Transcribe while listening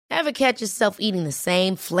Ever catch yourself eating the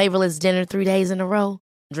same flavorless dinner 3 days in a row?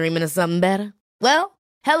 Dreaming of something better? Well,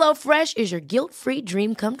 HelloFresh is your guilt-free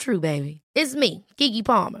dream come true, baby. It's me, Keke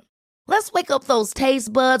Palmer. Let's wake up those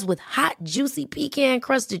taste buds with hot, juicy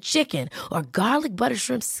pecan-crusted chicken or garlic butter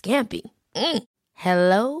shrimp scampi.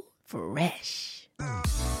 Hello Fresh.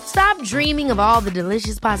 Stop dreaming of all the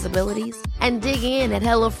delicious possibilities and dig in at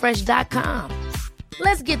HelloFresh.com.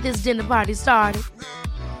 Let's get this dinner party started.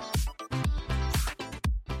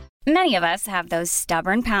 Many of us have those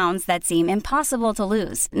stubborn pounds that seem impossible to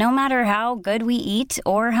lose, no matter how good we eat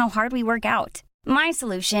or how hard we work out. My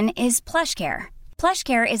solution is PlushCare.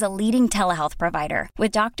 PlushCare is a leading telehealth provider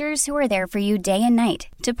with doctors who are there for you day and night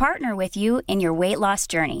to partner with you in your weight loss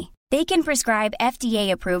journey. They can prescribe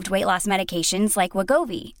FDA-approved weight loss medications like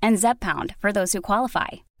Wegovy and Zepbound for those who qualify.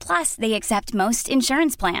 Plus, they accept most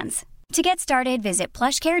insurance plans. To get started, visit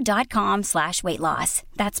plushcare.com/weightloss.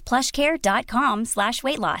 That's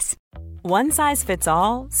plushcare.com/weightloss. One size fits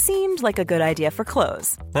all seemed like a good idea for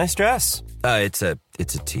clothes. Nice dress. It's a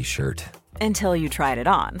t-shirt. Until you tried it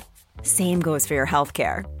on. Same goes for your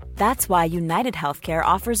healthcare. That's why United Healthcare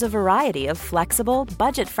offers a variety of flexible,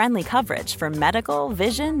 budget-friendly coverage for medical,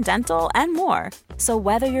 vision, dental, and more. So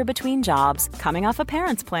whether you're between jobs, coming off a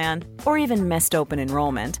parent's plan, or even missed open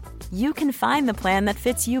enrollment, you can find the plan that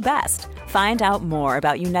fits you best. Find out more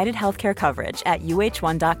about United Healthcare coverage at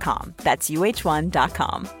uh1.com. That's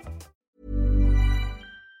uh1.com.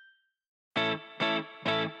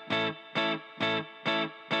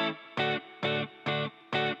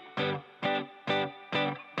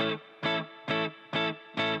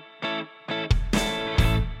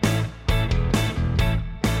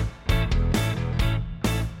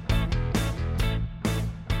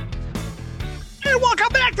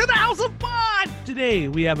 Welcome back to the House of Pod! Today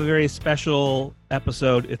we have a very special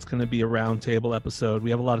episode. It's going to be a roundtable episode. We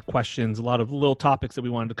have a lot of questions, a lot of little topics that we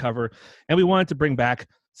wanted to cover, and we wanted to bring back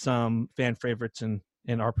some fan favorites and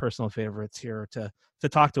our personal favorites here to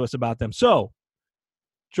talk to us about them. So,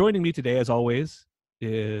 joining me today, as always,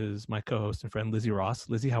 is my co-host and friend Lizzie Ross.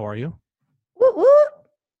 Lizzie, how are you? Woo woo!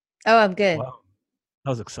 Oh, I'm good. Wow.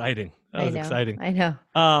 That was exciting. I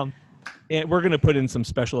know. And we're going to put in some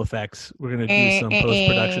special effects. We're going to do some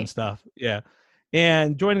post-production stuff. Yeah.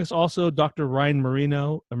 And joining us also, Dr. Ryan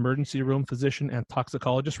Marino, emergency room physician and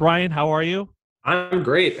toxicologist. Ryan, how are you? I'm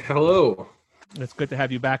great. Hello. It's good to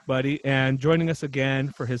have you back, buddy. And joining us again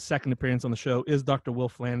for his second appearance on the show is Dr. Will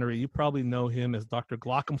Flannery. You probably know him as Dr.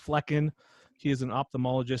 Glaucomflecken. He is an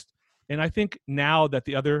ophthalmologist. And I think now that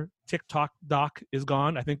the other TikTok doc is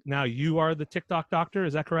gone, I think now you are the TikTok doctor.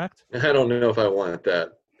 Is that correct? I don't know if I want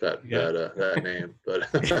that name, but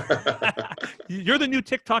you're the new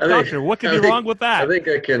TikTok doctor. What could be wrong with that? I think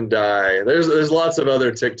I can die. There's lots of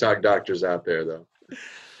other TikTok doctors out there, though.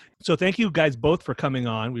 So thank you guys both for coming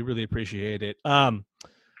on. We really appreciate it.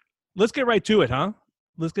 Let's get right to it, huh?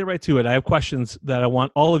 Let's get right to it. I have questions that I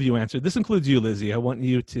want all of you answered. This includes you, Lizzie. I want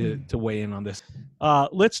you to weigh in on this.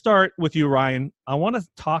 Let's start with you, Ryan. I want to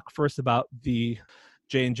talk first about the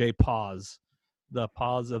J&J pause. The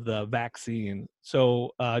pause of the vaccine.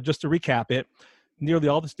 So just to recap it, nearly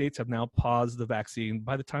all the states have now paused the vaccine.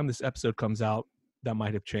 By the time this episode comes out, that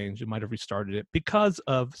might have changed. It might have restarted it because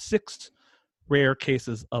of 6 rare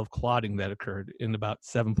cases of clotting that occurred in about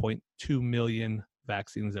 7.2 million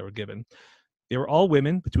vaccines that were given. They were all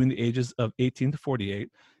women between the ages of 18 to 48,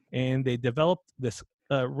 and they developed this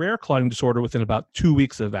rare clotting disorder within about 2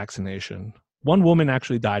 weeks of vaccination. One woman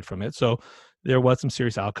actually died from it. So there was some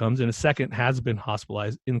serious outcomes, and a second has been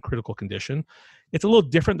hospitalized in critical condition. It's a little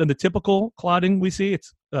different than the typical clotting we see.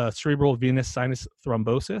 It's cerebral venous sinus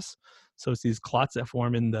thrombosis. So it's these clots that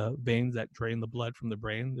form in the veins that drain the blood from the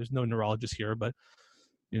brain. There's no neurologist here, but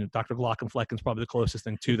Dr. Glaucomflecken is probably the closest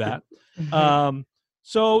thing to that.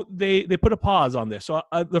 So they put a pause on this. So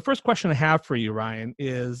the first question I have for you, Ryan,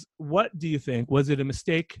 is what do you think? Was it a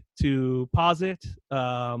mistake to pause it,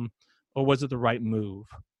 or was it the right move?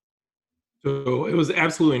 So it was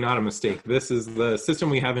absolutely not a mistake. This is the system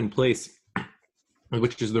we have in place,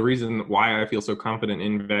 which is the reason why I feel so confident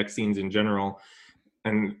in vaccines in general,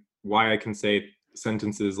 and why I can say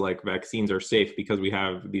sentences like vaccines are safe, because we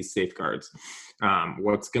have these safeguards.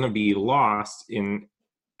 What's going to be lost in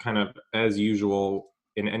kind of as usual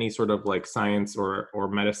in any sort of like science or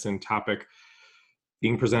medicine topic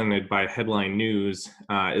being presented by headline news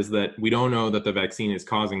is that we don't know that the vaccine is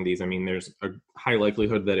causing these. I mean, there's a high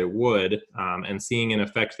likelihood that it would, and seeing an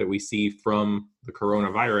effect that we see from the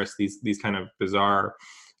coronavirus, these kind of bizarre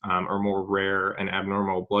or more rare and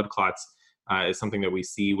abnormal blood clots is something that we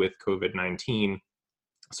see with COVID-19.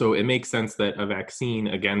 So it makes sense that a vaccine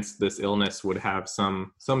against this illness would have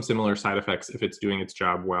some similar side effects if it's doing its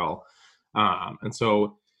job well. And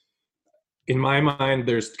so in my mind,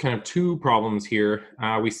 there's kind of two problems here.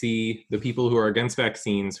 We see the people who are against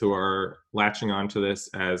vaccines who are latching onto this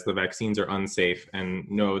as the vaccines are unsafe. And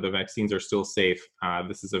no, the vaccines are still safe.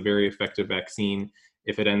 This is a very effective vaccine.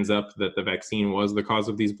 If it ends up that the vaccine was the cause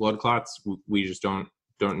of these blood clots, we just don't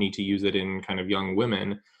need to use it in kind of young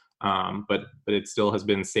women. But it still has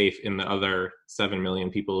been safe in the other 7 million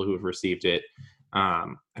people who have received it.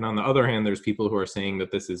 And on the other hand, there's people who are saying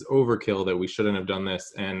that this is overkill, that we shouldn't have done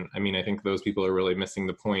this. And I mean, I think those people are really missing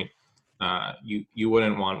the point. You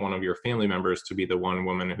wouldn't want one of your family members to be the one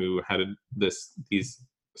woman who had these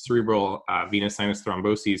cerebral venous sinus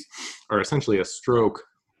thromboses, or essentially a stroke.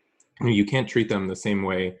 You can't treat them the same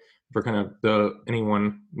way. For kind of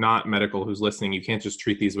anyone not medical who's listening, you can't just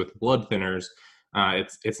treat these with blood thinners.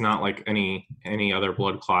 It's not like any other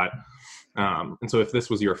blood clot. And so if this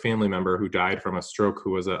was your family member who died from a stroke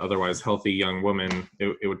who was an otherwise healthy young woman,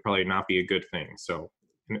 it would probably not be a good thing. So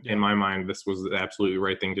in my mind, this was the absolutely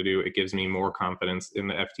right thing to do. It gives me more confidence in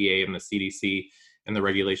the FDA and the CDC and the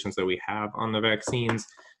regulations that we have on the vaccines.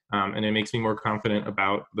 And it makes me more confident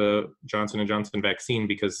about the Johnson & Johnson vaccine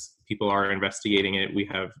because people are investigating it. We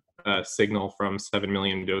have a signal from 7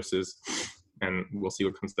 million doses, and we'll see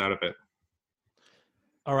what comes out of it.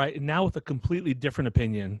 All right. And now with a completely different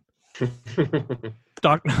opinion.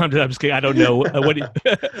 I'm just kidding. I don't know. What do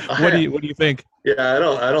you think? Yeah,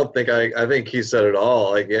 I don't think I think he said it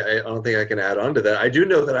all. Like, I don't think I can add on to that. I do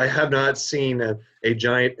know that I have not seen a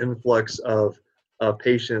giant influx of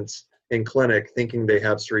patients in clinic thinking they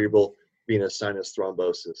have cerebral venous sinus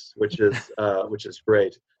thrombosis, which is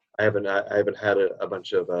great. I haven't had a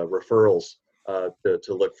bunch of referrals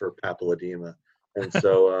to look for papilledema, and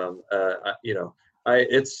so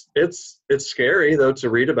it's scary though to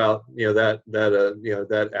read about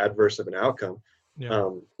that adverse of an outcome. Yeah.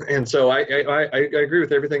 And so I agree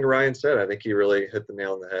with everything Ryan said. I think he really hit the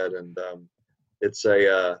nail on the head, and it's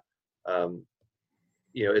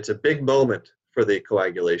it's a big moment for the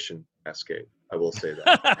coagulation cascade. I will say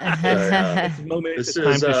that.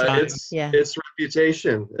 Its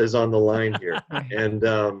reputation is on the line here, and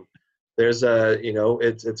there's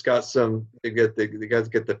it's got some. You got to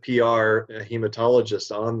get the PR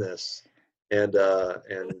hematologist on this, and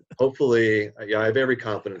hopefully, I have every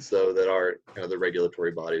confidence though that our the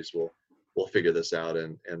regulatory bodies will figure this out,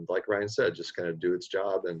 and like Ryan said, just kind of do its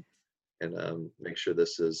job and make sure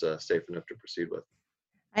this is safe enough to proceed with.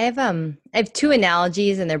 I have two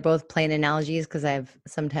analogies, and they're both plane analogies because I have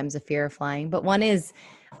sometimes a fear of flying. But one is,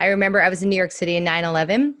 I remember I was in New York City in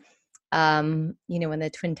 9/11, when the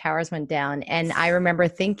Twin Towers went down. And I remember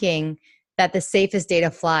thinking that the safest day to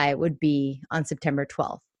fly would be on September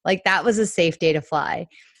 12th. Like that was a safe day to fly.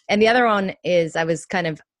 And the other one is I was kind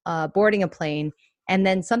of boarding a plane, and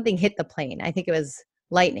then something hit the plane. I think it was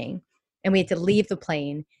lightning, and we had to leave the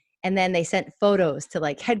plane. And then they sent photos to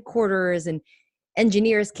like headquarters, and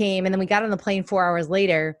engineers came, and then we got on the plane 4 hours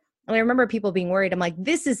later. And I remember people being worried. I'm like,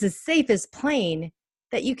 this is the safest plane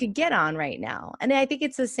that you could get on right now. And I think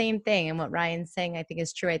it's the same thing. And what Ryan's saying, I think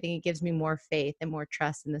is true. I think it gives me more faith and more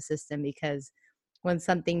trust in the system, because when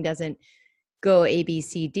something doesn't go A, B,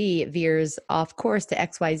 C, D, it veers off course to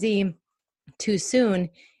X, Y, Z too soon,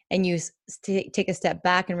 and you take a step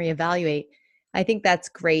back and reevaluate. I think that's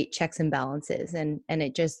great checks and balances. And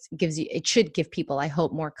it just it should give people, I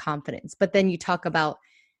hope, more confidence. But then you talk about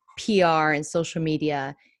PR and social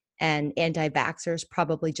media and anti-vaxxers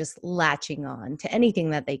probably just latching on to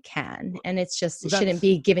anything that they can. And it shouldn't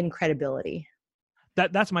be given credibility.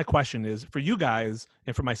 That's my question is, for you guys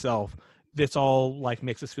and for myself, this all like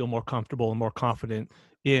makes us feel more comfortable and more confident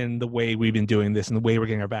in the way we've been doing this and the way we're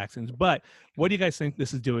getting our vaccines. But what do you guys think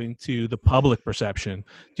this is doing to the public perception?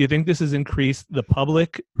 Do you think this has increased the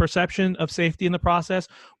public perception of safety in the process,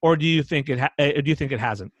 or do you think it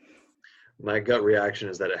hasn't? My gut reaction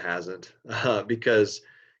is that it hasn't, because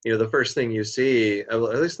the first thing you see, at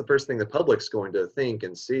least the first thing the public's going to think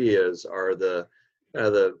and see are the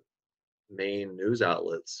main news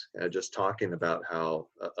outlets just talking about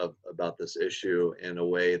about this issue in a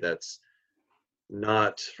way that's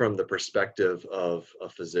not from the perspective of a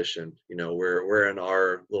physician. We're in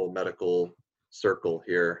our little medical circle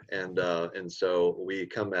here, and so we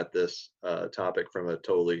come at this topic from a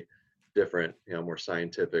totally different, more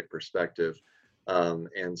scientific perspective,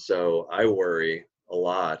 and so I worry a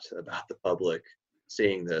lot about the public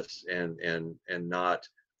seeing this and not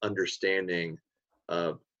understanding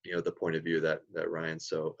the point of view that Ryan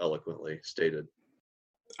so eloquently stated.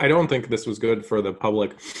 I don't think this was good for the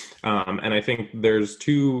public, and I think there's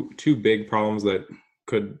two big problems that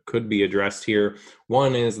could be addressed here.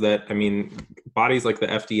 One is that, I mean, bodies like the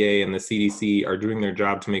FDA and the CDC are doing their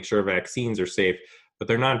job to make sure vaccines are safe, but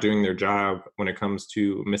they're not doing their job when it comes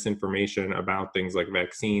to misinformation about things like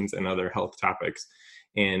vaccines and other health topics.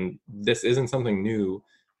 And this isn't something new.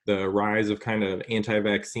 The rise of kind of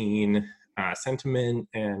anti-vaccine sentiment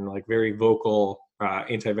and like very vocal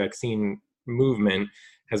anti-vaccine movement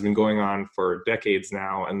has been going on for decades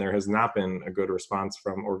now, and there has not been a good response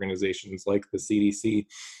from organizations like the CDC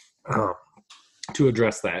to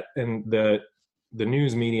address that. And the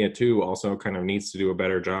news media too also kind of needs to do a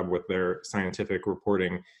better job with their scientific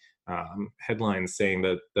reporting. Headlines saying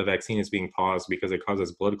that the vaccine is being paused because it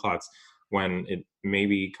causes blood clots, when it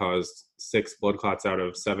maybe caused 6 blood clots out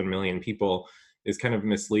of 7 million people, is kind of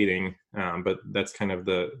misleading. But that's kind of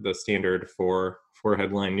the standard for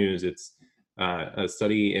headline news. It's a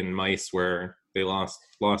study in mice where they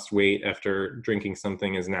lost weight after drinking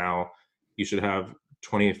something is now, you should have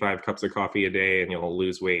 25 cups of coffee a day and you'll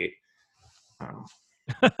lose weight.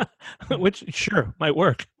 Which sure might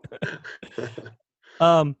work.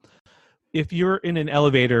 If you're in an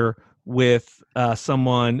elevator with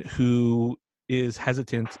someone who is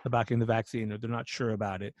hesitant about getting the vaccine, or they're not sure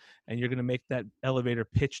about it, and you're going to make that elevator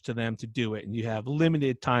pitch to them to do it, and you have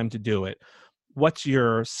limited time to do it, what's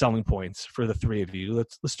your selling points for the three of you?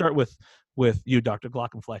 Let's start with you, Dr.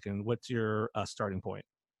 Glaucomflecken. What's your starting point?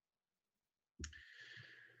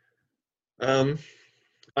 I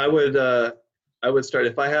would start,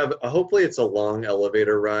 if I have, hopefully it's a long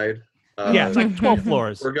elevator ride. Yeah, it's like 12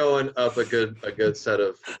 floors. We're going up a good set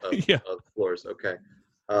of floors. Okay.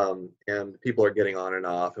 And people are getting on and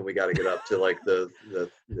off, and we got to get up to like the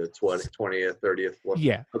 20th, 30th floor.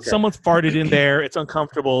 Yeah. Okay. Someone's farted in there. It's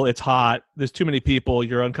uncomfortable. It's hot. There's too many people.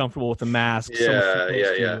 You're uncomfortable with the mask.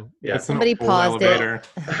 Yeah. Somebody paused it.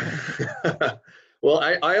 Well,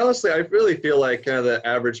 I honestly, I really feel like kind of the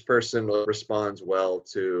average person responds well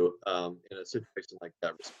to, in a situation like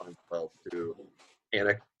that, responds well to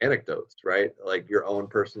anecdotes, right? Like your own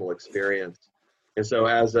personal experience. And so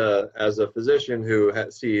as a physician who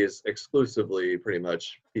sees exclusively pretty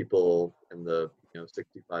much people in the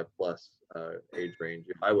 65 plus age range,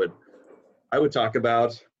 I would talk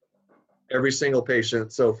about every single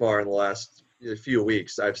patient so far in the last few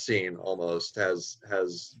weeks I've seen almost has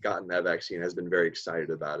gotten that vaccine, has been very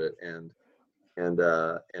excited about it, and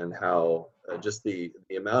how just the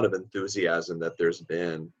amount of enthusiasm that there's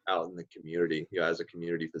been out in the community, as a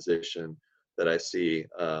community physician, that I see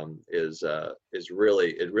is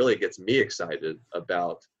really, it really gets me excited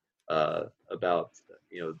about the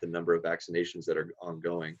number of vaccinations that are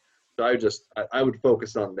ongoing. So I would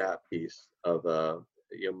focus on that piece of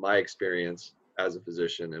my experience as a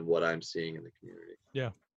physician and what I'm seeing in the community. Yeah.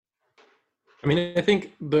 I mean, I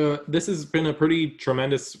think this has been a pretty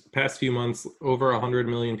tremendous past few months. Over 100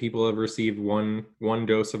 million people have received one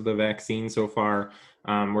dose of the vaccine so far.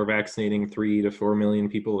 We're vaccinating 3 to 4 million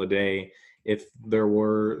people a day. If there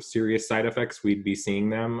were serious side effects, we'd be seeing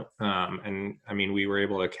them. And I mean, we were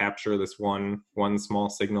able to capture this one small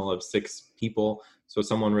signal of 6 people. So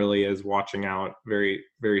someone really is watching out very,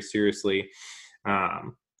 very seriously.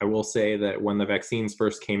 I will say that when the vaccines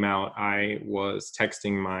first came out, I was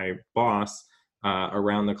texting my boss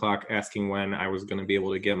around the clock asking when I was going to be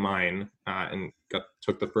able to get mine, and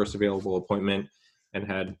took the first available appointment and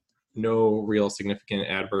had no real significant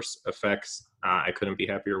adverse effects. I couldn't be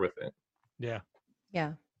happier with it. Yeah.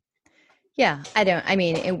 I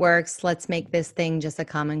mean, it works. Let's make this thing just a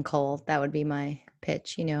common cold. That would be my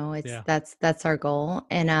pitch. That's our goal.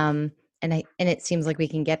 And it seems like we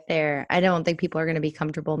can get there. I don't think people are going to be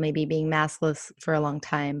comfortable maybe being maskless for a long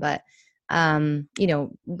time, but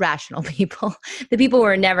rational people, the people who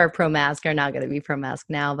are never pro-mask are not going to be pro-mask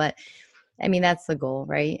now. But I mean, that's the goal,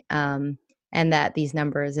 right? And that these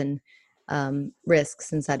numbers and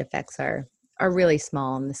risks and side effects are really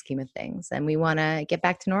small in the scheme of things. And we want to get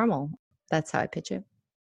back to normal. That's how I pitch it.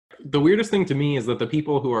 The weirdest thing to me is that the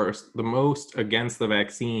people who are the most against the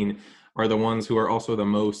vaccine are the ones who are also the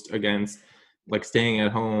most against, like, staying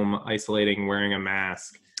at home, isolating, wearing a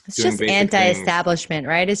mask. It's just anti-establishment,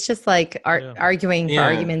 right? It's just like arguing for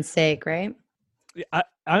argument's sake, right?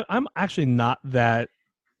 I'm actually not that.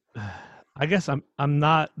 I guess I'm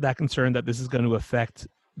not that concerned that this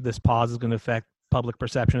pause is going to affect public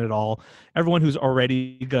perception at all. Everyone who's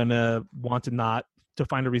already going to want to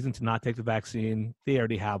find a reason to not take the vaccine, they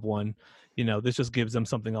already have one. This just gives them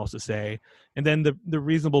something else to say. And then the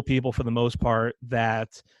reasonable people, for the most part,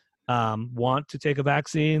 that want to take a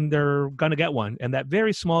vaccine, they're going to get one. And that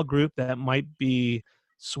very small group that might be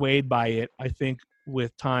swayed by it, I think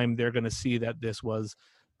with time, they're going to see that this was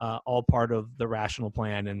all part of the rational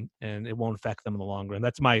plan, and it won't affect them in the long run.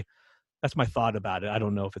 That's my thought about it. I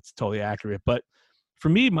don't know if it's totally accurate, but for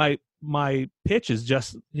me, my pitch is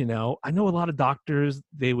just, I know a lot of doctors,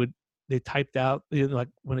 they typed out, like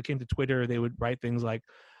when it came to Twitter, they would write things like,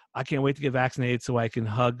 I can't wait to get vaccinated so I can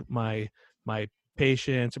hug my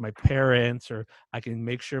patients or my parents, or I can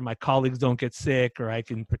make sure my colleagues don't get sick, or I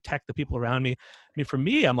can protect the people around me. I mean, for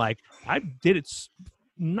me, I'm like, I did it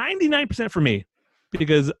 99% for me,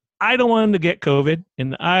 because I don't want to get COVID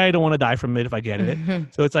and I don't want to die from it if I get it.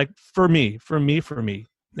 So it's like for me.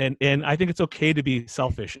 And I think it's okay to be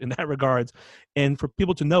selfish in that regards, and for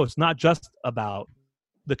people to know it's not just about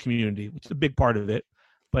the community, which is a big part of it,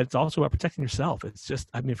 but it's also about protecting yourself. It's just,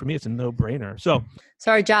 I mean, for me, it's a no-brainer. So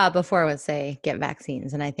our job before was say get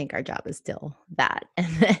vaccines, and I think our job is still that,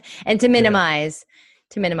 and to minimize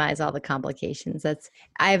all the complications.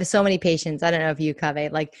 I have so many patients. I don't know if you, Kaveh,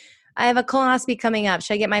 like, I have a colonoscopy coming up.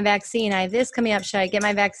 Should I get my vaccine? I have this coming up. Should I get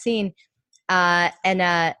my vaccine?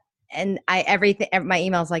 And everything, my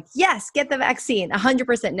email's like, yes, get the vaccine,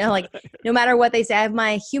 100%. No, like, no matter what they say. I have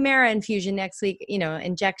my Humira infusion next week,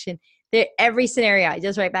 injection. Every scenario, I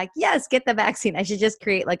just write back, yes, get the vaccine. I should just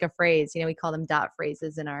create like a phrase. We call them dot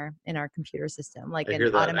phrases in our computer system. Like I hear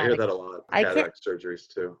that a lot. Cataract surgeries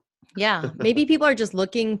too. Yeah, maybe people are just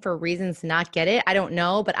looking for reasons to not get it. I don't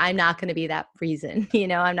know, but I'm not going to be that reason.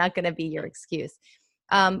 I'm not going to be your excuse.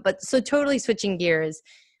 But so totally switching gears.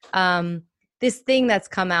 This thing that's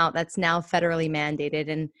come out that's now federally mandated,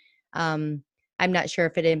 and I'm not sure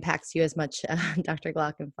if it impacts you as much, Dr.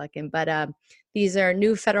 Glaucomflecken, but these are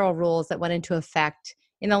new federal rules that went into effect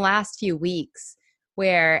in the last few weeks,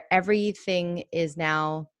 where everything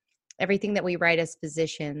that we write as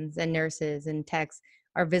physicians and nurses and techs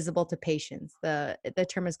are visible to patients. The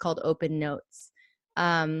term is called open notes,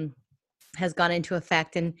 has gone into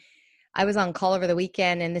effect. And I was on call over the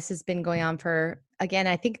weekend, and this has been going on for, again,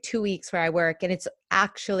 I think 2 weeks where I work, and it's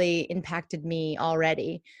actually impacted me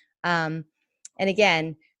already. And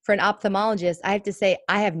again, for an ophthalmologist, I have to say,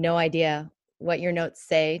 I have no idea what your notes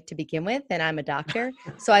say to begin with, and I'm a doctor.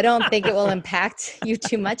 So I don't think it will impact you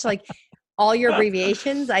too much. Like all your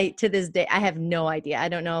abbreviations, to this day, I have no idea. I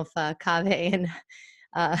don't know if Kaveh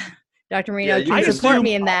and Dr. Marino can support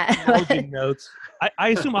me in that. Ophthalmology notes. I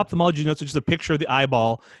assume ophthalmology notes are just a picture of the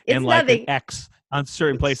eyeball and like an X on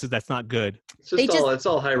certain places. That's not good. It's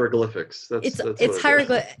all hieroglyphics. It's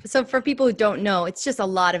hieroglyphics. So for people who don't know, it's just a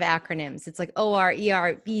lot of acronyms. It's like OR,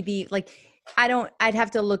 ER, BB. Like I'd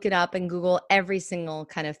have to look it up and Google every single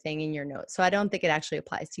kind of thing in your notes. So I don't think it actually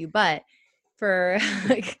applies to you. But for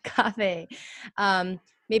Kaveh,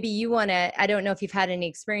 maybe you want to, I don't know if you've had any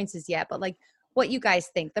experiences yet, but like what you guys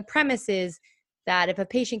think. The premise is that if a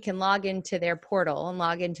patient can log into their portal and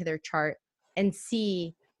log into their chart and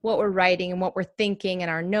see what we're writing and what we're thinking and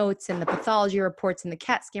our notes and the pathology reports and the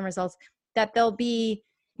CAT scan results, that they'll be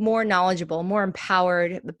more knowledgeable, more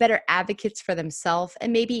empowered, better advocates for themselves,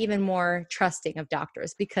 and maybe even more trusting of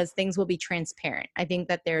doctors because things will be transparent. I think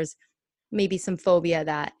that there's maybe some phobia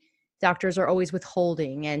that doctors are always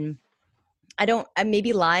withholding, and I'm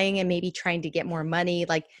maybe lying and maybe trying to get more money.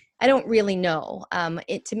 Like, I don't really know.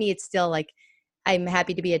 To me, it's still like, I'm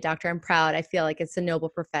happy to be a doctor. I'm proud. I feel like it's a noble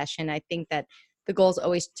profession. I think that the goal is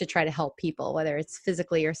always to try to help people, whether it's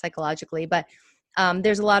physically or psychologically. But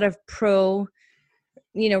there's a lot of pro,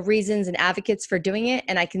 reasons and advocates for doing it.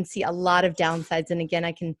 And I can see a lot of downsides. And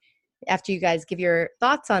again, after you guys give your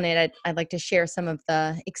thoughts on it, I'd like to share some of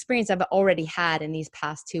the experience I've already had in these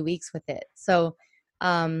past 2 weeks with it. So,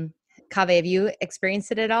 Kaveh, have you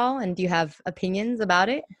experienced it at all? And do you have opinions about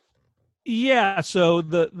it? Yeah. So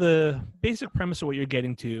the basic premise of what you're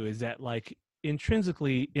getting to is that, like,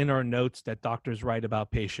 intrinsically in our notes that doctors write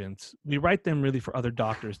about patients, we write them really for other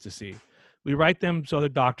doctors to see. We write them so other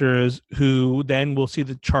doctors who then will see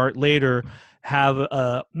the chart later have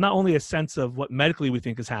not only a sense of what medically we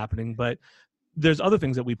think is happening, but there's other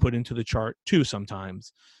things that we put into the chart too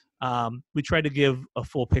sometimes. We try to give a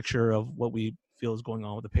full picture of what we feel is going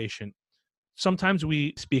on with the patient. Sometimes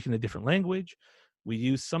we speak in a different language. We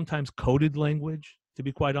use sometimes coded language, to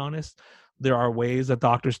be quite honest. There are ways that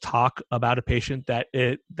doctors talk about a patient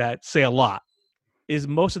that say a lot. Is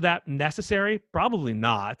most of that necessary? Probably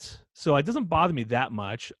not. So it doesn't bother me that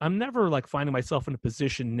much. I'm never like finding myself in a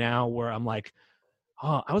position now where I'm like,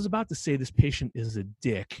 oh, I was about to say this patient is a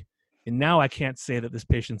dick, and now I can't say that this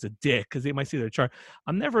patient's a dick because they might see their chart.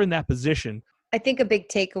 I'm never in that position. I think a big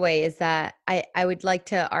takeaway is that I would like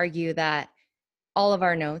to argue that all of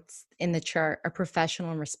our notes in the chart are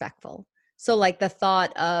professional and respectful. So like the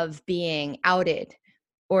thought of being outed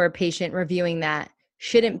or a patient reviewing that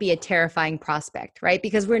shouldn't be a terrifying prospect, right?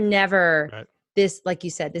 Because we're never this, like you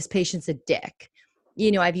said, this patient's a dick.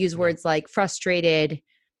 I've used words like frustrated,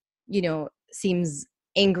 seems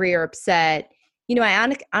angry or upset.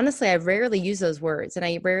 Honestly, I rarely use those words, and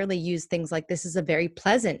I rarely use things like this is a very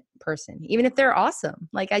pleasant person, even if they're awesome.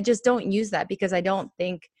 Like, I just don't use that because I don't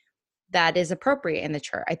think that is appropriate in the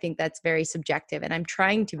chart. I think that's very subjective, and I'm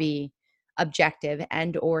trying to be objective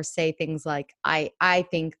and or say things like, I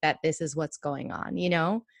think that this is what's going on,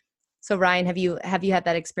 So Ryan, have you had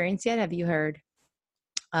that experience yet? Have you heard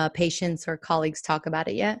patients or colleagues talk about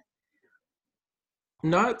it yet?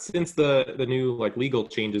 Not since the new like legal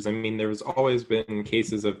changes. I mean, there's always been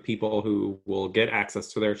cases of people who will get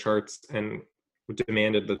access to their charts and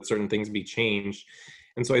demanded that certain things be changed.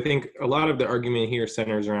 And so I think a lot of the argument here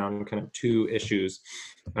centers around kind of two issues,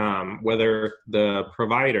 whether the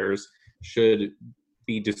providers should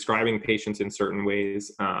be describing patients in certain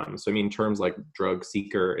ways. So I mean, terms like drug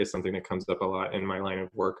seeker is something that comes up a lot in my line of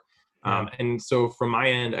work. And so from my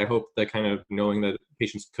end, I hope that kind of knowing that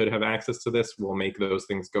patients could have access to this will make those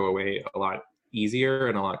things go away a lot easier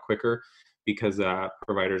and a lot quicker, because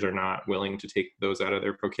providers are not willing to take those out of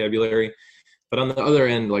their vocabulary. But on the other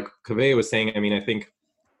end, like Kaveh was saying, I mean, I think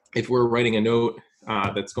if we're writing a note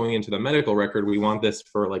that's going into the medical record, we want this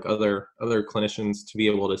for like other clinicians to be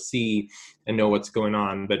able to see and know what's going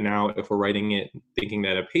on. But now if we're writing it thinking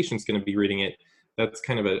that a patient's going to be reading it, that's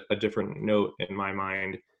kind of a different note in my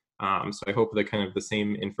mind. So I hope that kind of the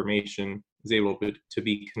same information is able to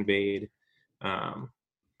be conveyed.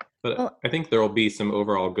 But I think there will be some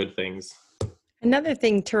overall good things. Another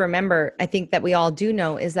thing to remember, I think that we all do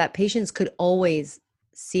know, is that patients could always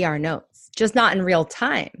see our notes, just not in real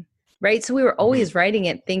time, right? So we were always writing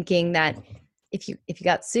it thinking that if you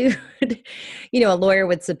got sued, a lawyer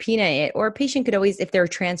would subpoena it, or a patient could always, if they're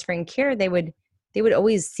transferring care, they would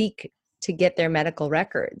always seek to get their medical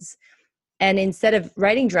records. And instead of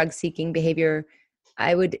writing drug seeking behavior,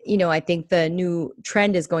 I would, I think the new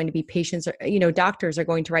trend is going to be patients, doctors are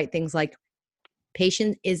going to write things like,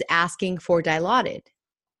 patient is asking for Dilaudid,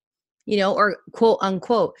 or quote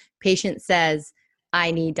unquote, patient says,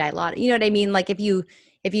 I need Dilaudid. You know what I mean? Like if you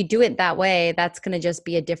do it that way, that's going to just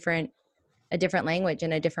be a different language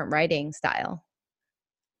and a different writing style.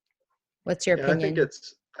 What's your opinion?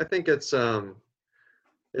 I think it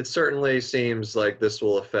certainly seems like this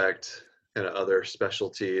will affect kind of other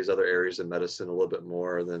specialties, other areas of medicine a little bit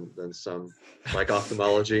more than some, like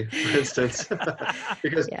ophthalmology, for instance.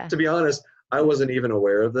 Because to be honest, I wasn't even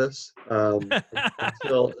aware of this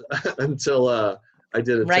until I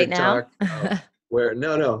did a TikTok where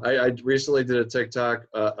I recently did a TikTok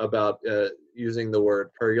about using the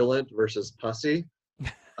word purulent versus pussy.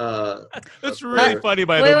 That's really funny,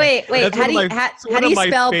 by the way. Wait. How do you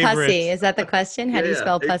spell pussy? Is that the question? How do you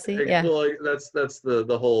spell pussy? Well, that's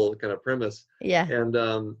the whole kind of premise. Yeah. And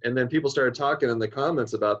then people started talking in the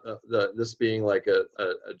comments about this being like a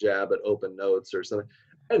jab at open notes or something.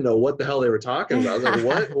 I didn't know what the hell they were talking about. I was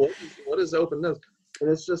like, what is open notes? And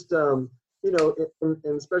it's just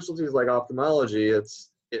in specialties like ophthalmology,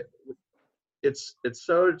 it's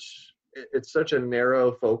such a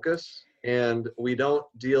narrow focus. And we don't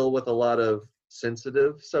deal with a lot of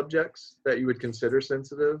sensitive subjects that you would consider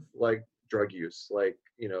sensitive, like drug use,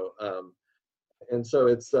 and so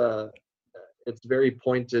it's very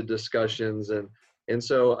pointed discussions, and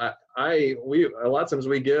so we a lot of times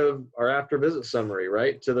we give our after visit summary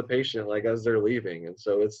right to the patient like as they're leaving, and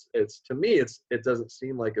so it's to me it doesn't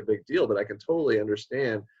seem like a big deal, but I can totally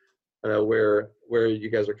understand where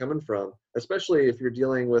you guys are coming from, especially if you're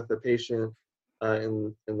dealing with a patient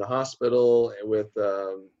in the hospital with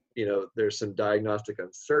there's some diagnostic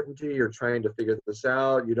uncertainty. You're trying to figure this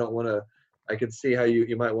out. You don't want to. I could see how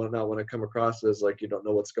you might not want to come across as like you don't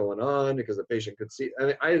know what's going on because the patient could see. I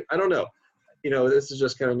mean, I don't know. This is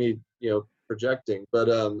just kind of me projecting, but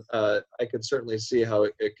I could certainly see how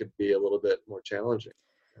it could be a little bit more challenging.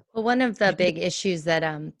 Well, one of the big issues that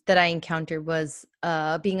I encountered was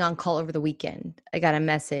being on call over the weekend. I got a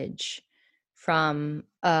message from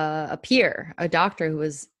a peer, a doctor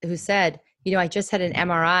who said, I just had an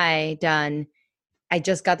MRI done. I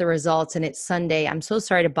just got the results and it's Sunday. I'm so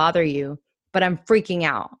sorry to bother you, but I'm freaking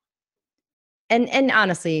out. And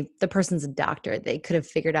honestly, the person's a doctor. They could have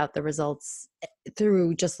figured out the results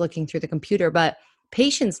through just looking through the computer. But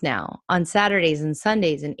patients now on Saturdays and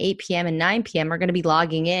Sundays and 8 p.m. and 9 p.m. are going to be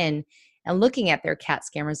logging in and looking at their CAT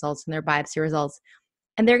scan results and their biopsy results.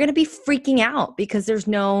 And they're going to be freaking out because there's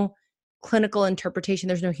no clinical interpretation.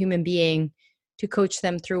 There's no human being to coach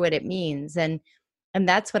them through what it means. And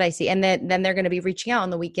that's what I see. And then they're going to be reaching out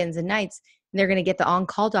on the weekends and nights, and they're going to get the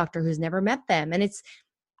on-call doctor who's never met them. And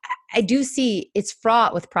I do see it's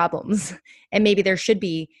fraught with problems, and maybe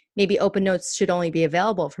maybe open notes should only be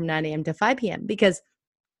available from 9 a.m. to 5 p.m. because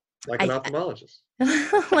Like an ophthalmologist.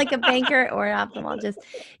 like a banker or an ophthalmologist,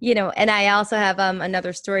 and I also have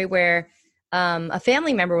another story where a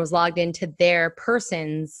family member was logged into their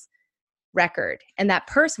person's record, and that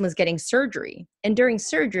person was getting surgery. And during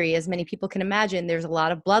surgery, as many people can imagine, there's a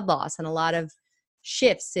lot of blood loss and a lot of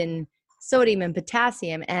shifts in sodium and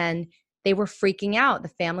potassium, and they were freaking out. The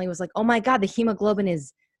family was like, oh my God, the hemoglobin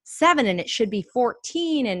is 7 and it should be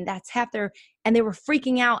 14, and that's half their, and they were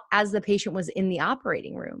freaking out as the patient was in the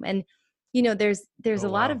operating room. And there's Oh, a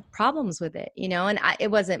lot wow. of problems with it, and it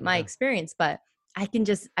wasn't my experience, but I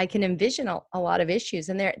can envision a lot of issues,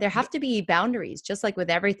 and there have to be boundaries, just like with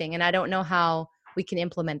everything. And I don't know how we can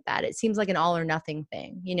implement that. It seems like an all or nothing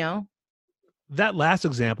thing, That last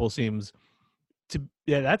example seems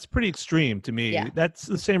that's pretty extreme to me. Yeah. That's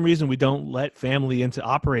the same reason we don't let family into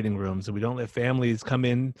operating rooms, and we don't let families come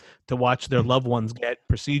in to watch their loved ones get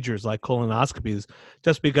procedures like colonoscopies,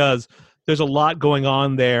 just because there's a lot going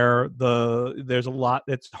on there. There's a lot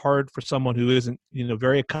that's hard for someone who isn't,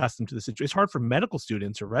 very accustomed to the situation. It's hard for medical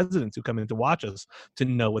students or residents who come in to watch us to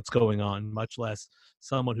know what's going on, much less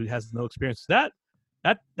someone who has no experience. That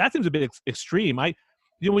seems a bit extreme.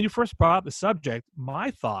 When you first brought up the subject,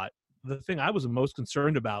 the thing I was most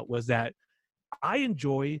concerned about was that I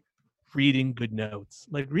enjoy reading good notes.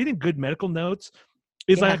 Like, reading good medical notes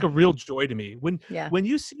is like a real joy to me. When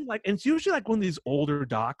you see, and it's usually like one of these older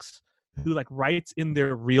docs who writes in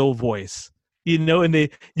their real voice, and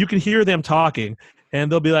you can hear them talking,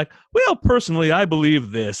 and they'll be like, well, personally, I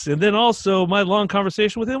believe this. And then also my long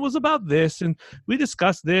conversation with him was about this, and we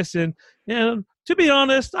discussed this. And, to be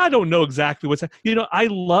honest, I don't know exactly what's, I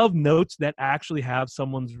love notes that actually have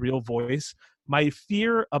someone's real voice. My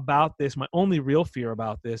only real fear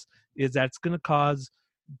about this is that it's going to cause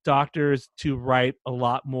doctors to write a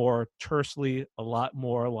lot more tersely, a lot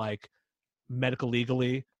more medical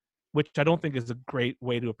legally, which I don't think is a great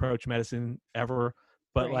way to approach medicine ever.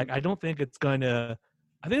 But Right. I think it's going to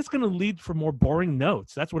lead for more boring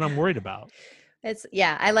notes. That's what I'm worried about.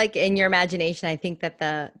 I like, in your imagination, I think that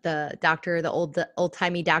the doctor, the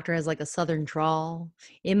old-timey doctor, has like a southern drawl.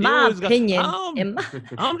 In my opinion,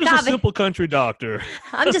 I'm just a simple country doctor.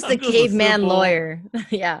 I'm just a caveman lawyer.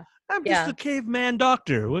 Yeah. I'm just a caveman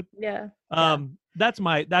doctor. What? Yeah. That's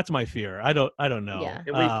my fear. I don't know. Yeah.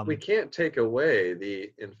 And we can't take away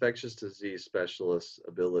the infectious disease specialist's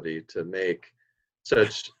ability to make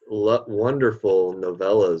such wonderful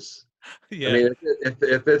novellas. Yeah. I mean,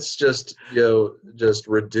 if it's just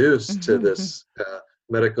reduced to this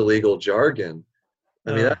medical legal jargon,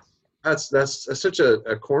 I mean that's such a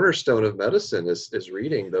cornerstone of medicine is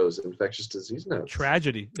reading those infectious disease notes.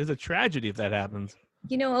 Tragedy. There's a tragedy if that happens.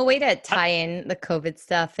 A way to tie in the COVID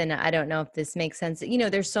stuff, and I don't know if this makes sense.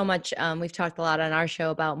 There's so much, we've talked a lot on our show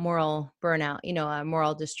about moral burnout,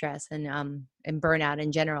 moral distress and burnout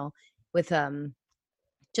in general with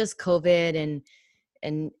just COVID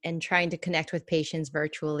and trying to connect with patients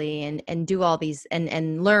virtually and do all these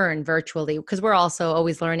and learn virtually, because we're also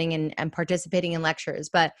always learning and participating in lectures.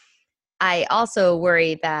 But I also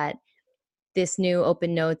worry that this new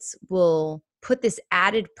open notes will put this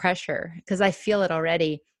added pressure, because I feel it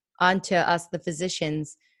already, onto us, the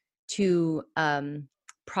physicians, to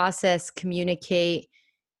process, communicate,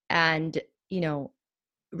 and,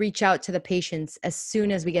 reach out to the patients as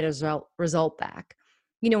soon as we get a result back.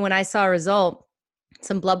 When I saw a result,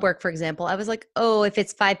 some blood work, for example, I was like, oh, if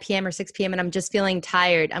it's 5 p.m. or 6 p.m. and I'm just feeling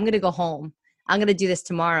tired, I'm going to go home. I'm going to do this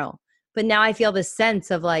tomorrow. But now I feel this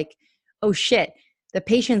sense of oh shit, the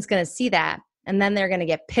patient's going to see that. And then they're going to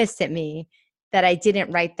get pissed at me that I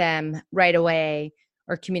didn't write them right away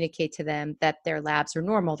or communicate to them that their labs are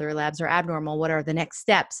normal, their labs are abnormal. What are the next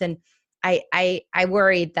steps? And I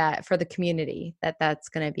worried that for the community, that's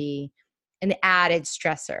going to be an added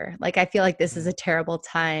stressor. I feel like this is a terrible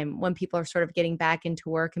time when people are sort of getting back into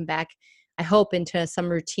work and back, I hope, into some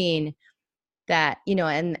routine, that,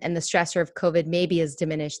 and the stressor of COVID maybe is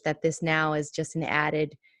diminished, that this now is just an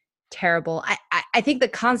added terrible. I think the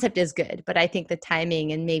concept is good, but I think the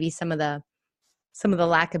timing and maybe some of the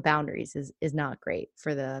lack of boundaries is not great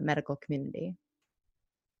for the medical community.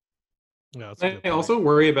 Yeah, I also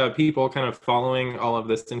worry about people kind of following all of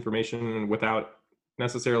this information without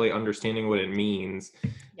necessarily understanding what it means.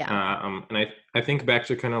 Yeah. And I think back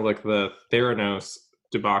to kind of the Theranos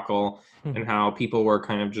debacle and how people were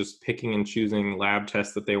kind of just picking and choosing lab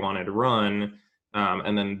tests that they wanted to run,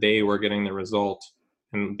 and then they were getting the result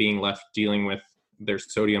and being left dealing with their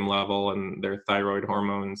sodium level and their thyroid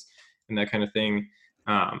hormones and that kind of thing.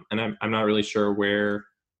 And I'm not really sure where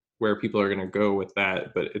where people are going to go with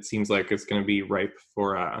that, but it seems like it's going to be ripe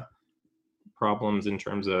for problems in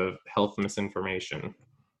terms of health misinformation.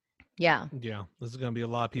 Yeah. Yeah, this is going to be a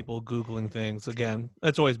lot of people Googling things. Again,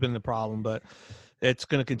 that's always been the problem, but it's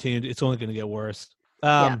going to continue. It's only going to get worse.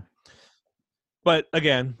 Yeah. But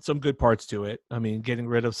again, some good parts to it. I mean, getting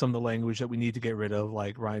rid of some of the language that we need to get rid of,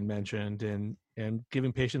 like Ryan mentioned, and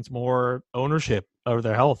giving patients more ownership over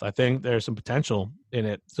their health. I think there's some potential in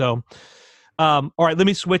it. So, all right, let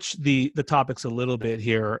me switch the topics a little bit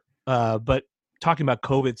here. But talking about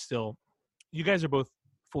COVID still, you guys are both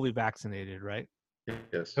fully vaccinated, right?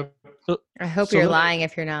 Yes. So, I hope so you're let me- lying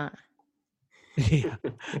if you're not. Yeah.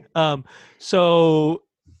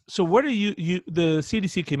 So what are you the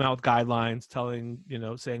CDC came out with guidelines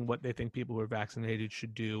saying what they think people who are vaccinated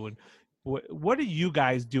should do, and what are you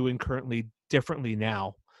guys doing currently differently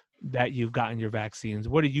now that you've gotten your vaccines?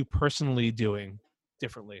 What are you personally doing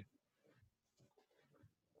differently?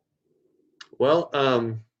 Well,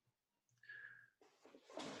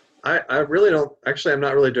 I really don't actually. I'm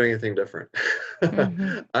not really doing anything different.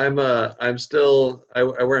 Mhm. I'm still. I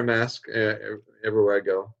wear a mask everywhere I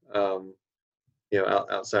go.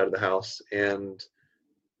 Outside of the house, and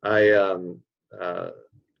I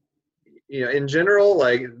in general,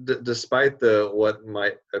 like despite what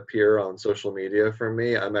might appear on social media from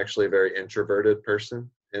me, I'm actually a very introverted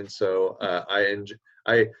person, and so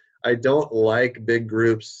I don't like big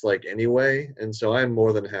groups like anyway, and so I'm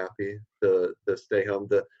more than happy to stay home.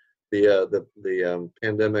 The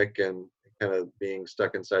pandemic and kind of being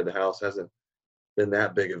stuck inside the house hasn't been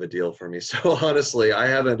that big of a deal for me. So honestly, I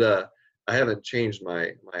haven't changed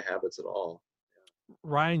my habits at all.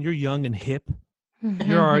 Ryan, you're young and hip.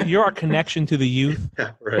 You're our connection to the youth.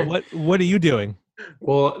 Yeah, right. What are you doing?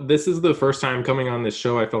 Well, this is the first time coming on this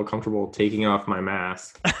show I felt comfortable taking off my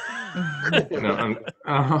mask. No,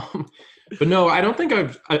 but no, I don't think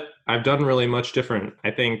I've done really much different.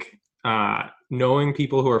 I think knowing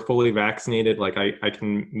people who are fully vaccinated, like I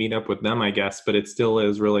can meet up with them, I guess, but it still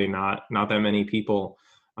is really not that many people.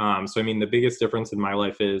 So I mean, the biggest difference in my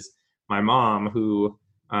life is my mom, who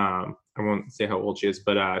I won't say how old she is,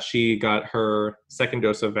 but she got her second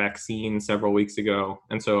dose of vaccine several weeks ago,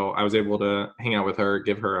 and so I was able to hang out with her,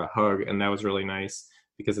 give her a hug, and that was really nice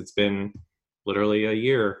because it's been literally a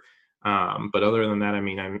year. But other than that, I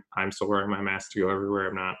mean, I'm still wearing my mask to go everywhere.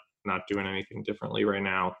 I'm not doing anything differently right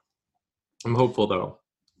now. I'm hopeful though.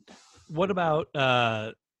 What about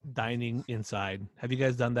dining inside? Have you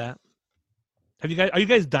guys done that? Are you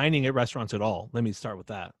guys dining at restaurants at all? Let me start with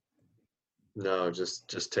that. No, just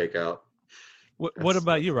takeout. What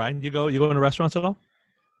about you, Ryan? You go into restaurants at all?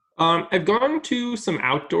 I've gone to some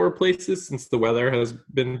outdoor places since the weather has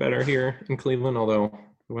been better here in Cleveland, although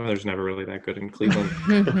the weather's never really that good in Cleveland.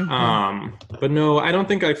 But no, I don't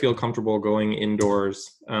think I feel comfortable going indoors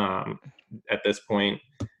at this point.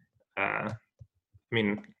 I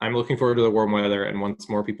mean, I'm looking forward to the warm weather, and once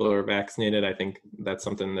more people are vaccinated, I think that's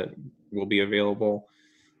something that will be available,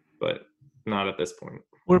 but not at this point.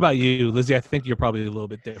 What about you, Lizzie? I think you're probably a little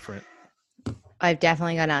bit different. I've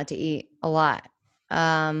definitely gone out to eat a lot.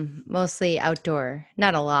 Mostly outdoor.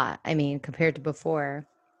 Not a lot. I mean, compared to before,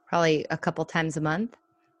 probably a couple times a month.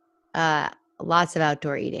 Lots of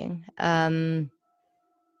outdoor eating. I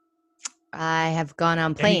have gone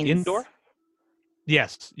on planes. Any indoor?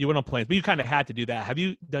 Yes, you went on planes, but you kind of had to do that. Have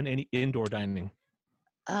you done any indoor dining?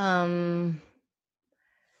 I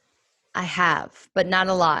have, but not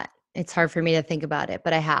a lot. It's hard for me to think about it,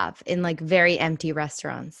 but I have in like very empty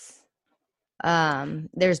restaurants.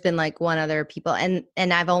 There's been like one other people, and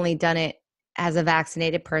I've only done it as a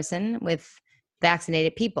vaccinated person with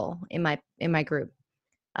vaccinated people in my group.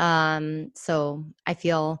 So I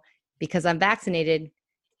feel because I'm vaccinated,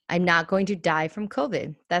 I'm not going to die from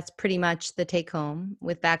COVID. That's pretty much the take home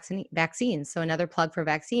with vaccines. So another plug for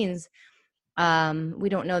vaccines. We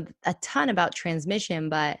don't know a ton about transmission,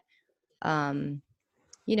 but I'm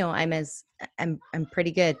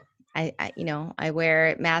pretty good. I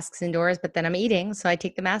wear masks indoors, but then I'm eating, so I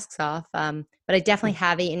take the masks off. But I definitely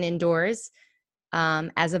have eaten indoors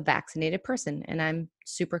as a vaccinated person, and I'm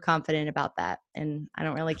super confident about that. And I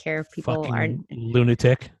don't really care if people Fucking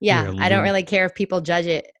lunatic. Yeah, I don't really care if people judge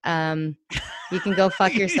it. You can go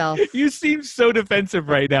fuck yourself. You seem so defensive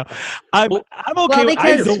right now. I'm okay. Well,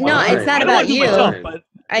 because it's not about you. Yeah.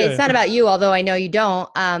 It's not about you, although I know you don't.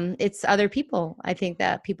 It's other people. I think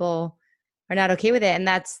that people are not okay with it, and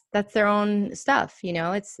that's their own stuff.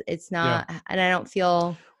 It's not, and I don't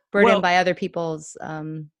feel burdened by other people's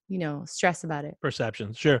stress about it.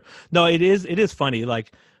 Perceptions. Sure. No, it is funny.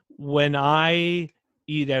 Like when I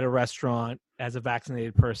eat at a restaurant as a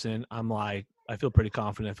vaccinated person, I'm like, I feel pretty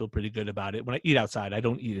confident. I feel pretty good about it. When I eat outside, I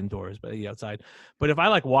don't eat indoors, but I eat outside. But if I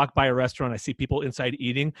like walk by a restaurant, I see people inside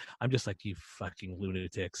eating, I'm just like, you fucking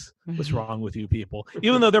lunatics. What's wrong with you people?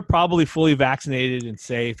 Even though they're probably fully vaccinated and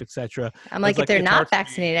safe, etc. I'm like, if they're not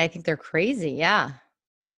vaccinated, I think they're crazy. Yeah.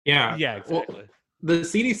 Yeah. Yeah, exactly. Well, the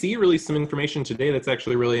CDC released some information today that's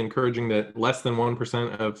actually really encouraging that less than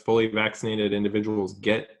 1% of fully vaccinated individuals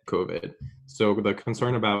get COVID. So the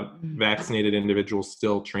concern about vaccinated individuals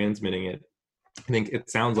still transmitting it, I think it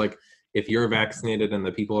sounds like if you're vaccinated and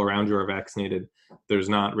the people around you are vaccinated, there's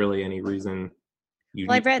not really any reason you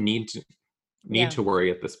need to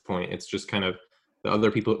worry at this point. It's just kind of the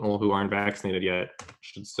other people who aren't vaccinated yet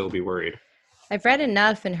should still be worried. I've read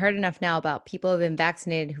enough and heard enough now about people who've been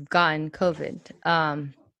vaccinated who've gotten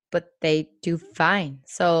COVID, but they do fine.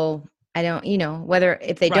 So I don't, whether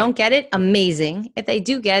if they don't get it, amazing. If they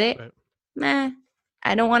do get it, meh.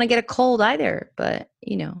 I don't want to get a cold either, but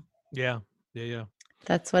Yeah.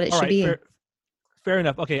 That's what it should be. Fair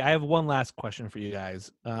enough. Okay, I have one last question for you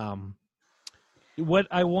guys. What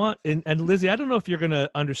I want, and Lizzie, I don't know if you're going to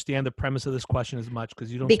understand the premise of this question as much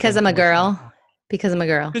because you don't. Because I'm a girl. Because I'm a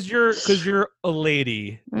girl. Because you're a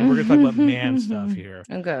lady, and we're going to talk about man stuff here.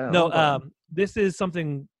 Okay. No, this is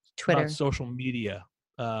something Twitter, about social media,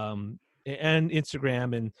 and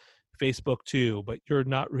Instagram and Facebook too. But you're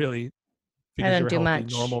not really. Because I don't do you're a healthy,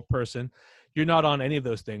 much. normal person. You're not on any of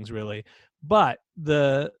those things really. But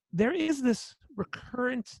there is this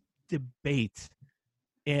recurrent debate,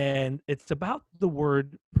 and it's about the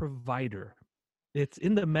word provider. It's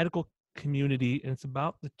in the medical community, and it's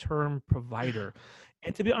about the term provider.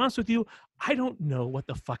 And to be honest with you, I don't know what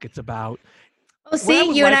the fuck it's about. Oh,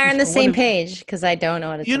 see, you and I are on the same page because I don't know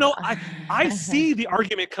what it's about. I see the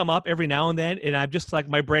argument come up every now and then, and I'm just like,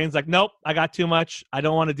 my brain's like, nope, I got too much. I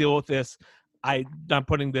don't want to deal with this. I'm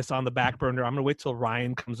putting this on the back burner. I'm going to wait till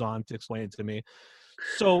Ryan comes on to explain it to me.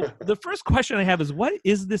 So the first question I have is, what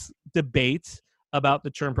is this debate about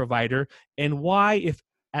the term provider, and why, if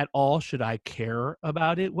at all, should I care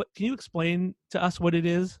about it? What can you explain to us what it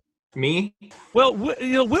is? Me? Well,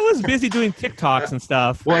 Will is busy doing TikToks and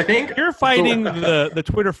stuff. Well, I think you're fighting the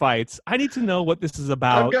Twitter fights. I need to know what this is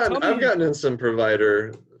about. I've gotten in some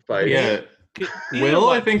provider fights. Yeah. Will,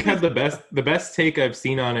 I think, had the best take I've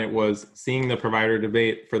seen on it was seeing the provider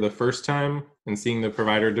debate for the first time and seeing the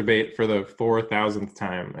provider debate for the 4,000th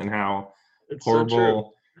time, and how it's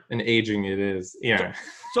horrible and aging it is. Yeah.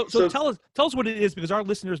 So tell us what it is, because our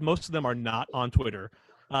listeners, most of them are not on Twitter.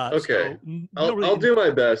 Okay. So I'll do my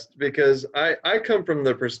best, because I come from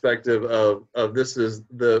the perspective of this is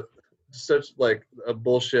such like a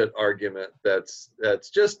bullshit argument that's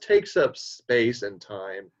just takes up space and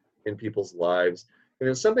time in people's lives. And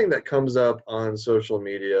it's something that comes up on social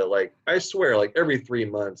media, like, I swear, like every 3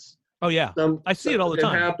 months. Oh yeah, I see it all the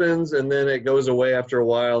time. It happens, and then it goes away after a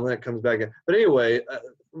while, and then it comes back in. But anyway,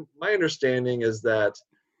 my understanding is that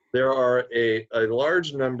there are a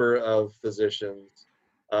large number of physicians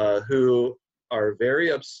who are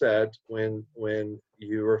very upset when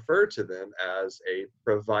you refer to them as a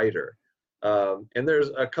provider. And there's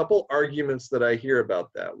a couple arguments that I hear about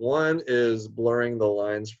that. One is blurring the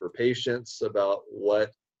lines for patients about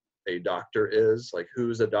what a doctor is, like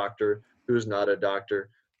who's a doctor, who's not a doctor,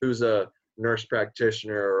 who's a nurse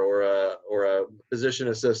practitioner or a physician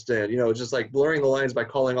assistant, just like blurring the lines by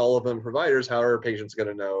calling all of them providers. How are patients going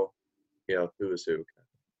to know, who is who?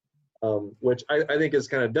 Which I think is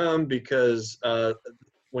kind of dumb, because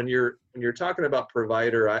when you're talking about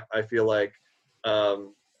provider, I feel like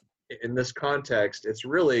in this context, it's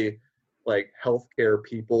really like healthcare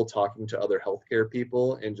people talking to other healthcare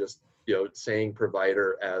people, and just saying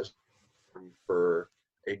provider as for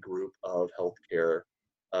a group of healthcare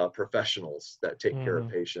professionals that take care of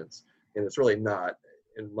patients, and it's really not,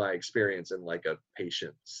 in my experience, in like a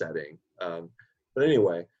patient setting. But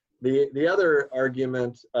anyway, the other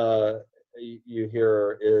argument you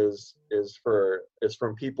hear is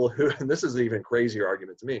from people who, and this is an even crazier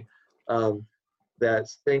argument to me, that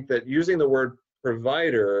think that using the word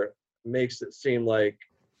provider makes it seem like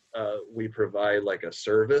we provide like a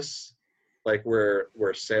service, like we're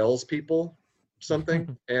salespeople,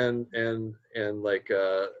 something, and like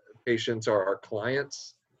patients are our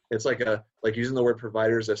clients. It's like using the word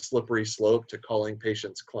provider is a slippery slope to calling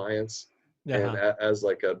patients clients, and as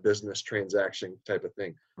like a business transaction type of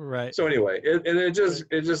thing. Right. So anyway, it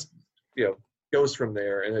just goes from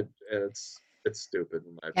there, and it's stupid.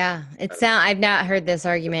 I've not heard this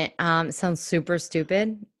argument. It sounds super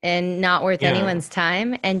stupid and not worth anyone's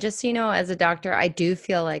time. And just, as a doctor, I do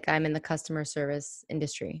feel like I'm in the customer service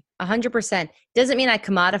industry 100%. Doesn't mean I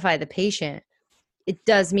commodify the patient. It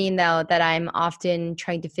does mean, though, that I'm often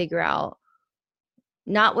trying to figure out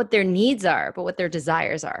not what their needs are, but what their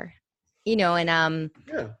desires are, and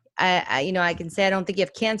I can say, I don't think you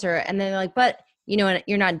have cancer. And then they're like, but,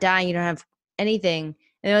 you're not dying. You don't have anything. And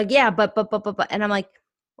they're like, yeah, but. And I'm like,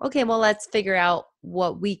 okay, well, let's figure out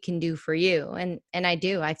what we can do for you. And I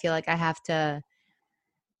do. I feel like I have to,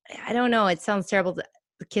 I don't know. It sounds terrible to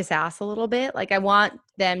kiss ass a little bit. Like I want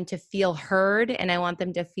them to feel heard, and I want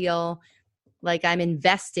them to feel like I'm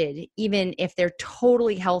invested, even if they're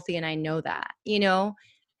totally healthy. And I know that,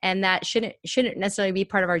 and that shouldn't necessarily be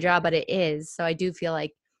part of our job, but it is. So I do feel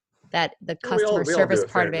like that the customer service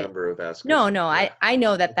part of it. No, yeah. I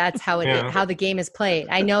know that that's how how the game is played.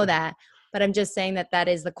 I know that, but I'm just saying that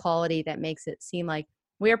is the quality that makes it seem like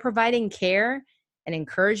we are providing care and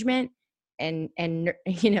encouragement and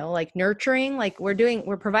like nurturing, like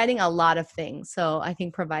we're providing a lot of things. So I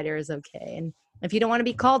think provider is okay. And if you don't want to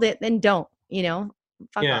be called it, then don't,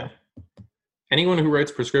 fuck off. Anyone who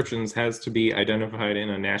writes prescriptions has to be identified in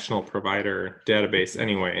a national provider database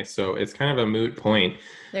anyway. So it's kind of a moot point.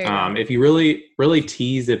 If you really, really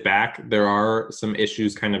tease it back, there are some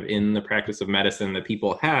issues kind of in the practice of medicine that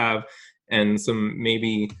people have, and some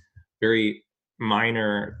maybe very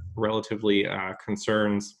minor, relatively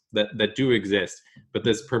concerns that do exist. But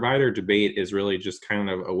this provider debate is really just kind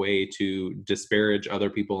of a way to disparage other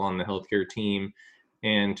people on the healthcare team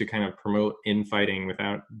and to kind of promote infighting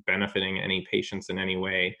without benefiting any patients in any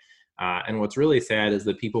way. And what's really sad is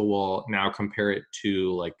that people will now compare it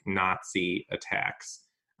to like Nazi attacks.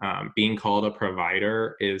 Being called a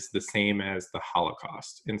provider is the same as the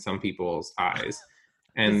Holocaust in some people's eyes.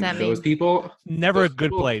 And those people, never a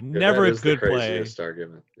good play. Never a good play.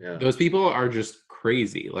 Argument. Yeah. Those people are just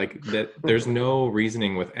crazy. Like that, there's no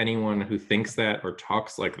reasoning with anyone who thinks that or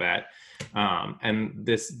talks like that. And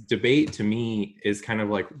this debate to me is kind of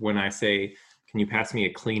like when I say, "Can you pass me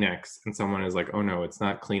a Kleenex?" and someone is like, "Oh no, it's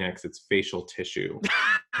not Kleenex, it's facial tissue."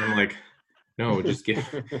 I'm like, "No, just give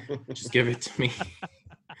it to me."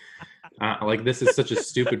 Like this is such a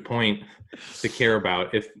stupid point to care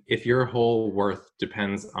about. If your whole worth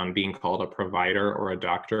depends on being called a provider or a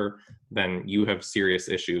doctor, then you have serious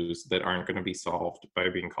issues that aren't going to be solved by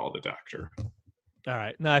being called a doctor. All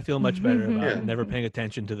right. Now I feel much better about never paying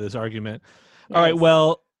attention to this argument. Nice. All right.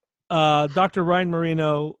 Well, Dr. Ryan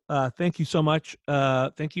Marino, thank you so much.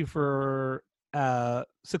 Thank you for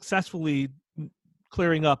successfully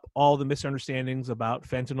clearing up all the misunderstandings about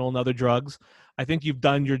fentanyl and other drugs. I think you've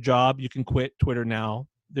done your job. You can quit Twitter now.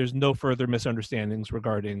 There's no further misunderstandings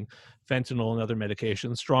regarding fentanyl and other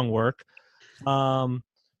medications. Strong work.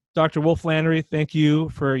 Dr. Wolf Flannery, thank you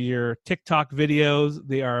for your TikTok videos.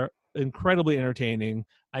 They are incredibly entertaining.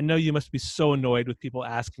 I know you must be so annoyed with people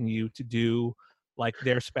asking you to do like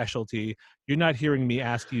their specialty. You're not hearing me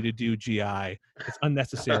ask you to do GI. It's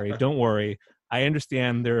unnecessary. Don't worry. I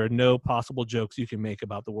understand there are no possible jokes you can make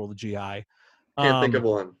about the world of GI. Can't think of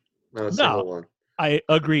one. Not a single one. I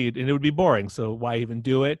agreed, and it would be boring, so why even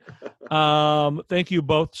do it? Thank you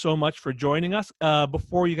both so much for joining us.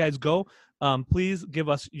 Before you guys go, please give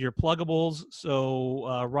us your pluggables.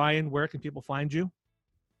 So, Ryan, where can people find you?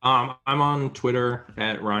 I'm on Twitter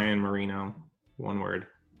at Ryan Marino, one word.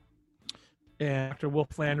 And Dr. Wolf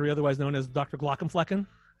Flannery, otherwise known as Dr. Glaucomflecken.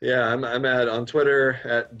 Yeah, I'm on Twitter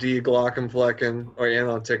at Glaucomflecken, and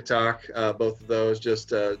on TikTok. Both of those, just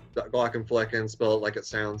Glaucomflecken, spell it like it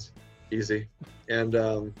sounds, easy. And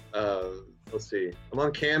let's see, I'm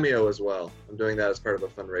on Cameo as well. I'm doing that as part of a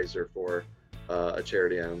fundraiser for a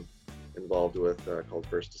charity I'm involved with called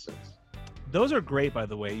First Descents. Those are great, by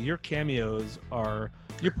the way. Your cameos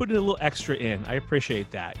you're putting a little extra in. I appreciate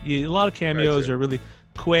that. A lot of cameos are really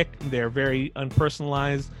quick. They're very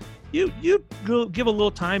unpersonalized. You give a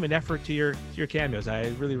little time and effort to your cameos. I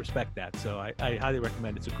really respect that. So I highly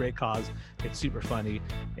recommend it. It's a great cause. It's super funny.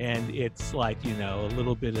 And it's like, a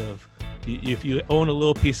little bit of, if you own a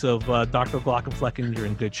little piece of Dr. Glaucomflecken, you're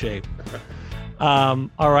in good shape. All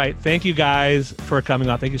right. Thank you guys for coming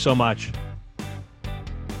on. Thank you so much.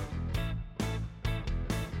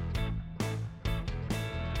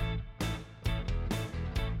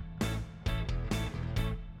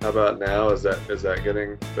 How about now? Is that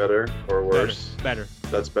getting better or worse? Better.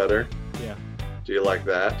 That's better? Yeah. Do you like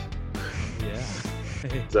that? Yeah.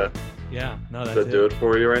 Is that? Yeah. No, that's does that do it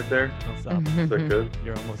for you right there? Don't stop. Is that good?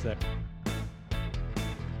 You're almost there.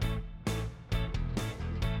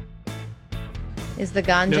 Is the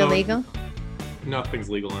ganja legal? Nothing's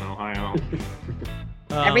legal in Ohio.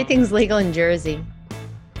 Everything's legal in Jersey.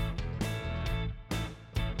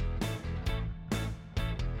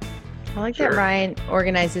 I like that Ryan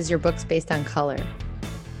organizes your books based on color.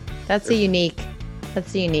 That's a unique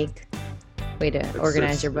way to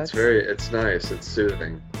organize your books. It's nice. It's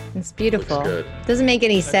soothing. It's beautiful. Looks good. Doesn't make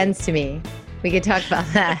any sense to me. We could talk about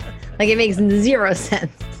that. Like, it makes zero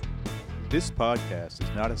sense. This podcast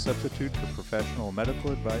is not a substitute for professional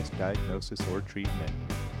medical advice, diagnosis, or treatment.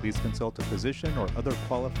 Please consult a physician or other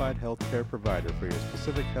qualified healthcare provider for your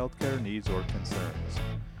specific healthcare needs or concerns.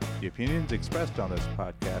 The opinions expressed on this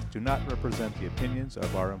podcast do not represent the opinions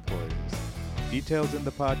of our employees. Details in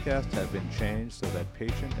the podcast have been changed so that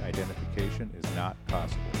patient identification is not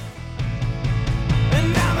possible.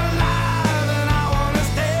 And I'm alive and I wanna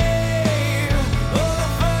stay. For the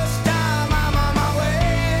first time I'm on my way.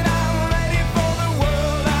 And I'm ready for the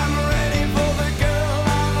world. I'm ready for the girl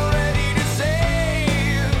I'm ready to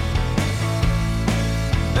save.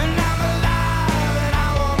 And I'm alive and I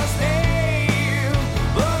wanna stay.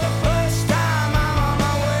 For the first time I'm on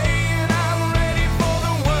my way. And I'm ready for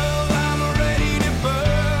the world. I'm ready to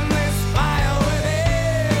burn this fire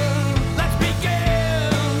within. Let's begin.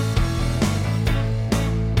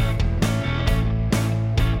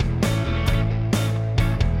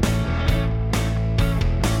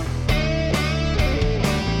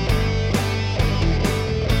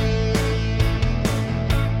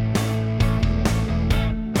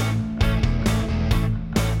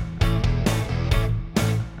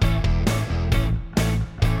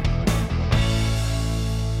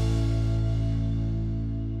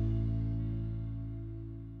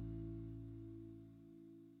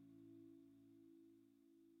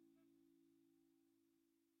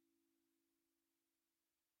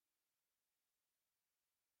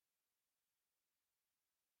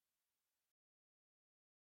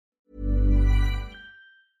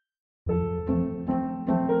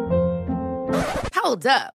 Hold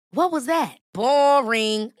up. What was that?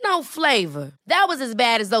 Boring. No flavor. That was as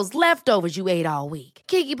bad as those leftovers you ate all week.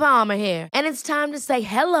 Keke Palmer here, and it's time to say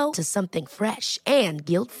hello to something fresh and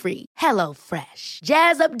guilt-free. Hello Fresh.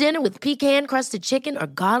 Jazz up dinner with pecan-crusted chicken or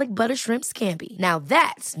garlic butter shrimp scampi. Now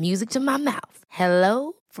that's music to my mouth.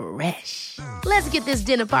 Hello Fresh. Let's get this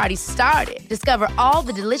dinner party started. Discover all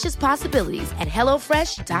the delicious possibilities at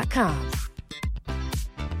hellofresh.com.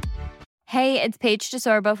 Hey, it's Paige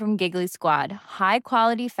DeSorbo from Giggly Squad. High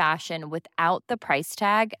quality fashion without the price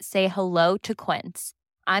tag. Say hello to Quince.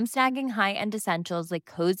 I'm snagging high-end essentials like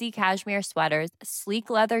cozy cashmere sweaters, sleek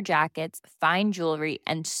leather jackets, fine jewelry,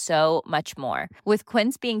 and so much more. With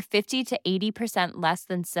Quince being 50 to 80% less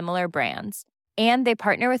than similar brands. And they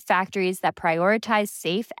partner with factories that prioritize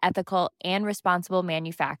safe, ethical, and responsible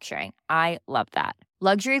manufacturing. I love that.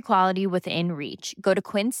 Luxury quality within reach. Go to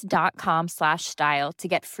quince.com/style to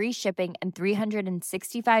get free shipping and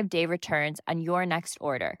 365-day returns on your next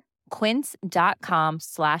order.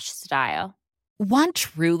 Quince.com/style. Want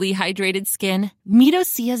truly hydrated skin? Meet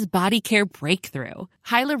Osea's Body Care Breakthrough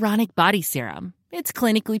Hyaluronic Body Serum. It's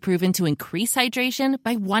clinically proven to increase hydration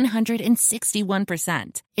by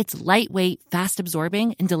 161%. It's lightweight,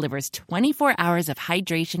 fast-absorbing, and delivers 24 hours of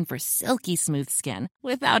hydration for silky smooth skin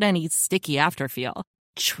without any sticky afterfeel.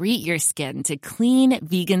 Treat your skin to clean,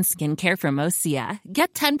 vegan skincare from Osea.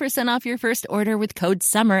 Get 10% off your first order with code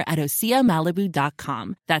SUMMER at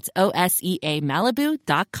OseaMalibu.com. That's OSEA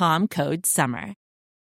Malibu.com, code SUMMER.